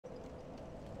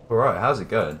Alright, how's it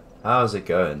going? How's it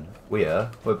going? We're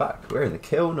back. We're in the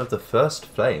kiln of the first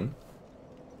flame,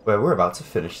 where we're about to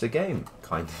finish the game,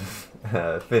 kind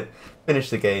of. Finish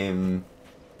the game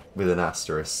with an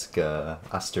asterisk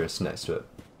next to it.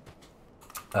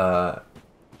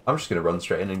 I'm just going to run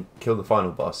straight in and kill the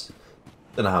final boss.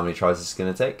 Don't know how many tries it's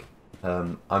going to take.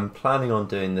 I'm planning on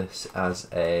doing this as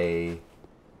I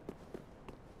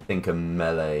think a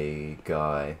melee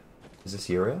guy. Is this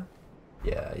Uria?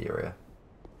 Yeah, Uria.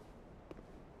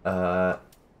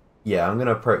 Yeah, I'm going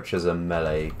to approach as a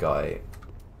melee guy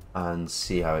and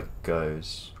see how it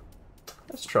goes.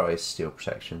 Let's try steel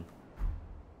protection.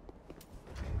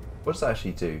 What does that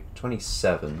actually do?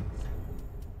 27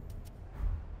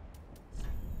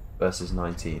 versus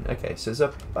 19. Okay, so it's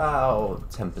about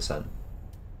 10%.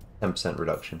 10%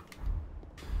 reduction.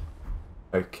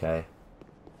 Okay.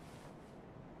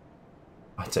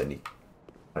 I don't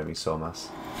need soul mass.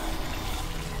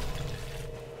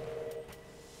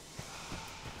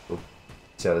 Cool.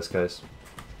 See how this goes.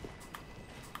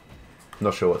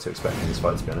 Not sure what to expect in this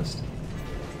fight, to be honest.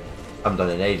 I haven't done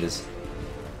it in ages.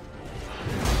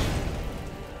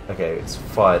 Okay, it's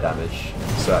fire damage,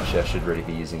 so actually I should really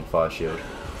be using fire shield.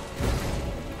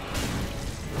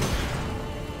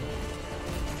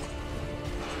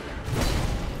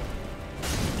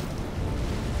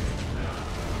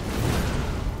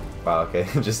 Wow, okay,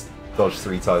 just dodged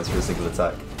 3 times for a single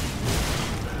attack.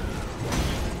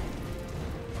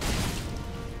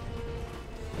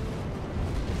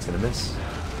 It's gonna miss.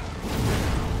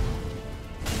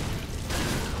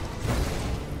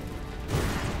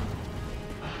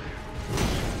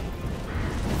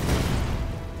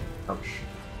 Ouch.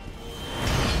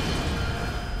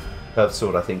 Curved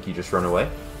sword, I think you just run away.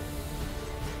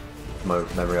 My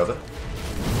memory of it.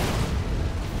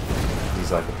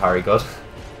 He's like a parry god.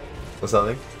 Or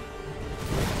something.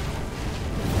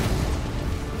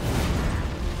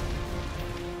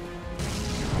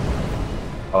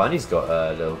 Oh, and he's got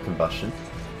a little combustion.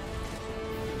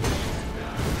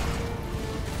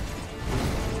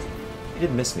 He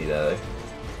did miss me there, though.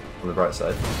 On the bright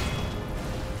side.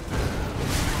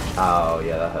 Oh,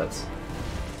 yeah, that hurts.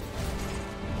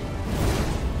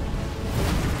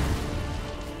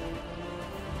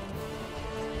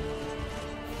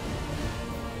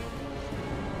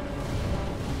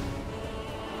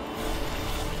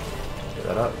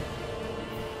 That up.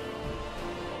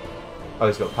 Oh,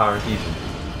 he's got power infusion.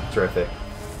 Terrific.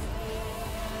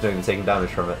 Not even taking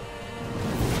damage from it.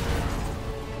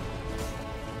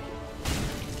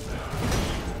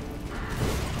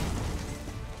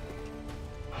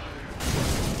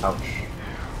 Ouch.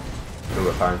 Still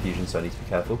got power infusion, so I need to be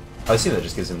careful. I assume that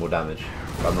just gives him more damage,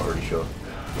 but I'm not really sure.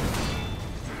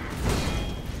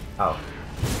 Ow.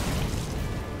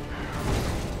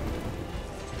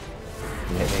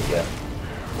 Can you hit me? Yeah.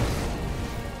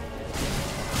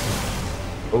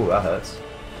 Oh, that hurts.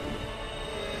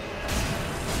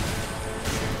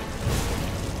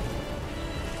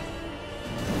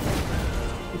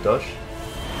 Good dodge.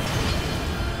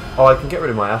 Oh, I can get rid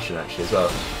of my Ashen actually as well.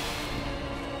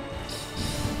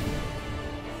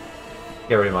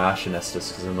 Get rid of my Ashen Estus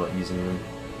because I'm not using them.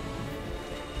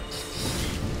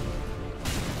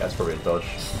 That's probably a dodge.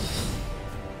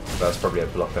 That's probably a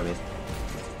block, I mean.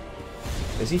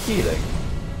 Is he healing?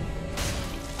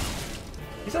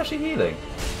 He's actually healing.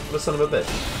 What a son of a bitch.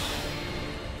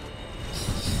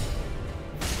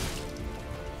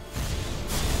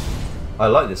 I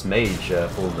like this mage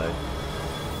form though.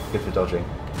 Good for dodging.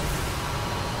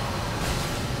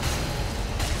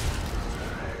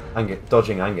 And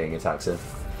dodging and getting attacks in.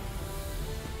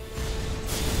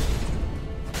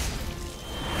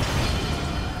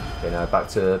 Okay, now back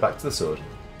to the sword.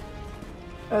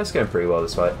 It's going pretty well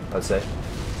this fight, I'd say.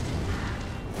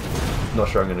 Not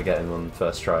sure I'm going to get him on the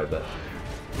first try, but...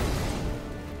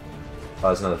 Oh,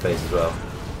 there's another phase as well.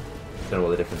 Don't know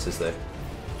what the difference is though.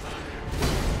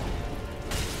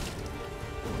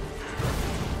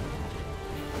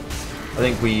 I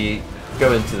think we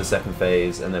go into the second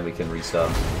phase and then we can restart.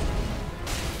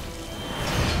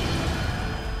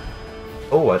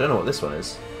 Oh, I don't know what this one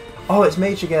is. Oh, it's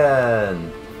Mage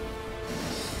again!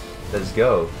 Let's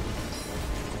go.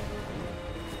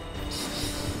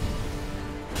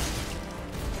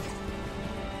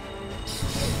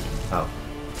 Ow.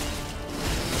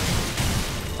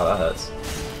 Oh, that hurts.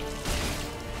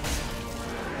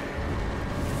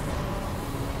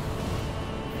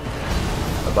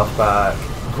 A buff back.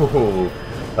 Oh,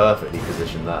 perfectly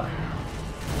positioned that.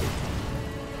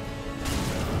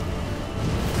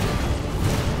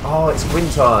 Oh, it's win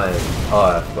time.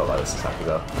 Oh, I forgot about this attack as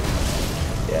well.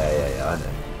 Yeah, I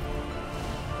know.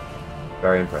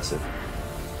 Very impressive.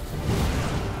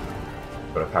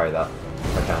 Gotta parry that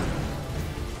if I can.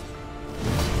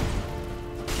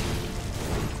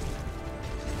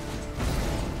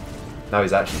 Now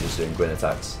he's actually just doing Gwyn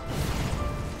attacks.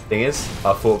 Thing is,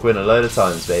 I've fought Gwyn a load of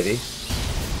times, baby.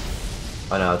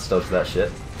 I know how to dodge that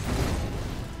shit.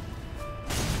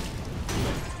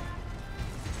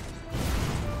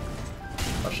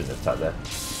 I shouldn't have attacked there.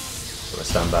 Gotta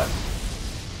stand back.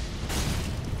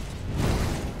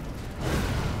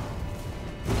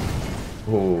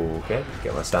 Ooh, okay,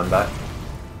 get my stand back.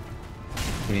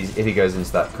 If he goes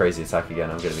into that crazy attack again,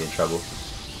 I'm going to be in trouble.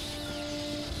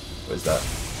 What is that?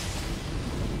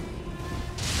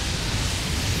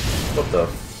 What the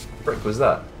frick was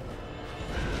that?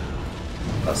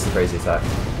 That's the crazy attack.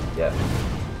 Yeah.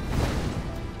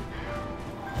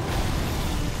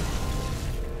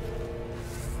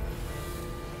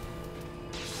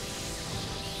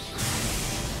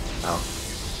 Ow.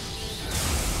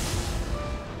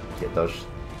 Get dodged.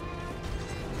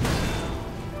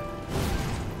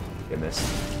 Get missed.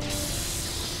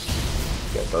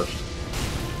 Get dodged.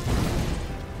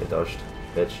 Get dodged,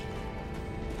 bitch.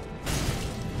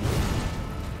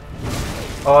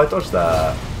 Oh, I dodged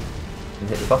that. Didn't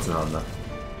hit the button hard enough.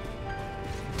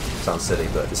 Sounds silly,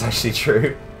 but it's actually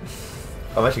true.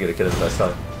 I'm actually going to kill him first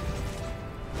time.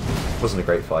 Wasn't a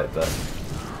great fight, but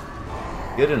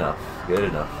good enough. Good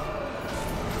enough.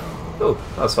 Cool,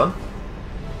 that was fun.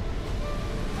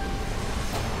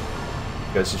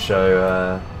 Goes to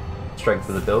show strength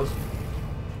of the build.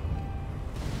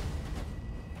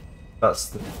 That's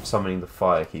the summoning the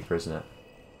Firekeeper, isn't it?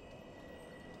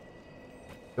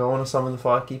 Do I want to summon the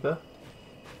Firekeeper?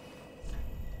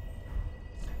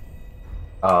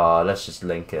 Ah, let's just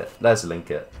link it. Let's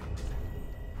link it.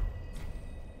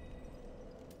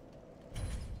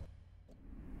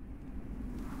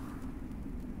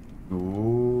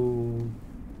 Ooh.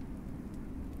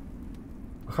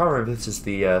 I can't remember if this is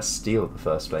the Steel of the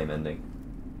First Flame ending.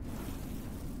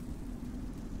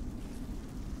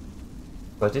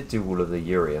 I did do all of the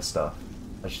Yuria stuff.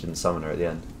 I just didn't summon her at the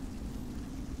end.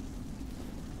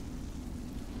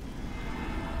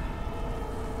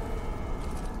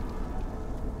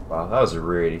 Wow, that was a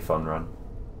really fun run.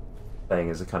 Playing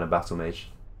as a kind of battle mage.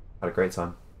 Had a great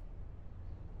time.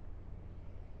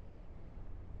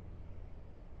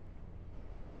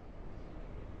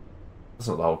 That's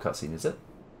not the whole cutscene, is it?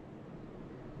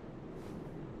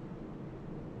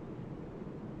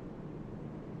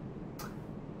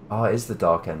 Oh, it is the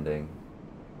dark ending.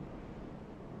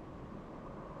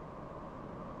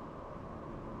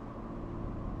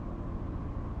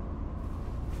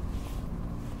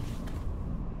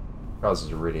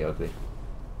 Trousers are really ugly.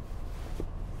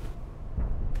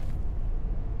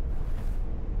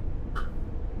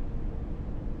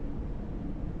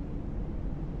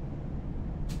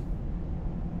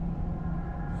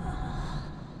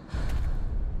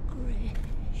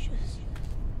 Gracious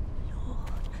Lord.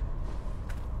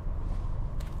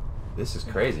 This is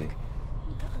crazy.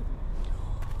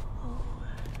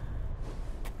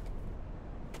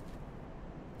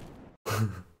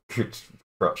 Good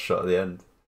crotch shot at the end.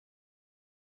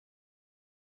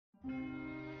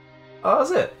 Oh,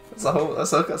 that's it. That's the whole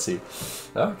cutscene.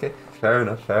 Oh, okay, fair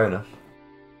enough, fair enough.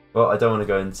 Well, I don't want to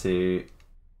go into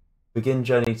begin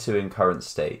journey 2 in current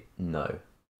state. No.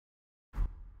 I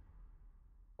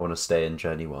want to stay in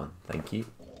journey 1. Thank you.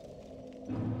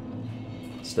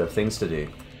 Still have things to do.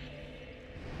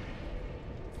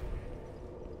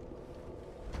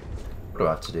 What do I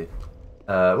have to do?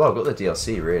 Well, I've got the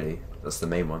DLC, really. That's the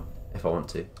main one, if I want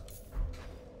to.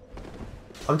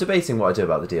 I'm debating what I do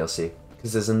about the DLC,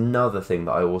 because there's another thing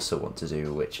that I also want to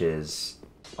do, which is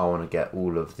I want to get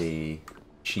all of the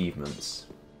achievements.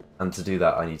 And to do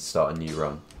that, I need to start a new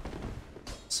run.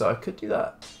 So I could do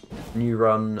that. New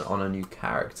run on a new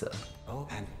character. Oh,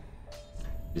 and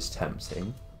Just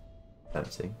tempting.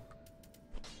 Tempting.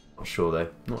 Not sure, though.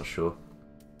 Not sure.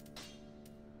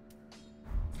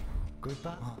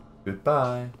 goodbye.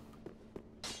 Goodbye.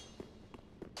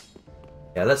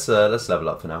 Yeah, let's level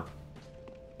up for now.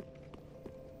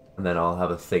 And then I'll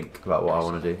have a think about what I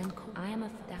want to do. I am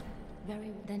very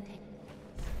authentic.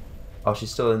 Oh,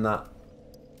 she's still in that.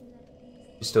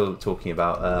 She's still talking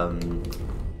about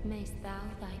Mayst thou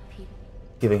thy people.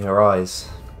 giving her eyes.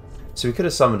 So we could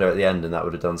have summoned her at the end and that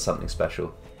would have done something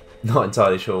special. Not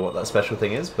entirely sure what that special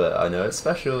thing is, but I know it's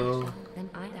special. Then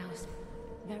I thou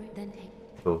very authentic.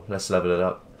 Cool, let's level it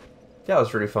up. Yeah, it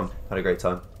was really fun. Had a great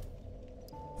time.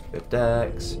 Good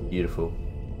decks. Beautiful.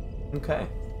 Okay.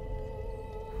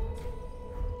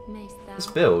 Mayst thou This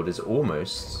build is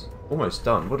almost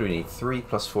done. What do we need? 3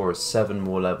 + 4 is 7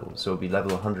 more levels. So we'll be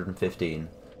level 115.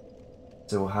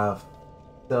 So we'll have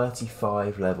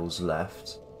 35 levels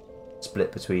left,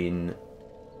 split between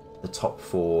the top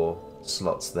 4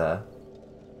 slots there.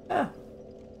 Yeah,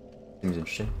 seems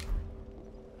interesting.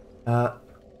 I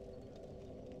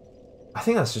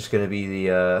think that's just going to be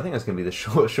the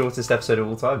shortest episode of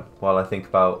all time. While I think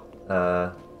about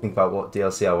what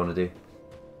DLC I want to do.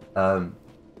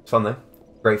 It's fun though,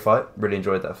 great fight. Really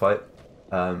enjoyed that fight.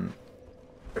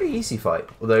 Pretty easy fight,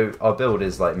 although our build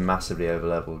is like massively over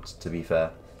leveled. To be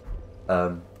fair,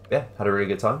 yeah, had a really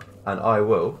good time, and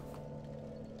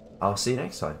I'll see you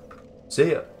next time.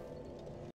 See ya.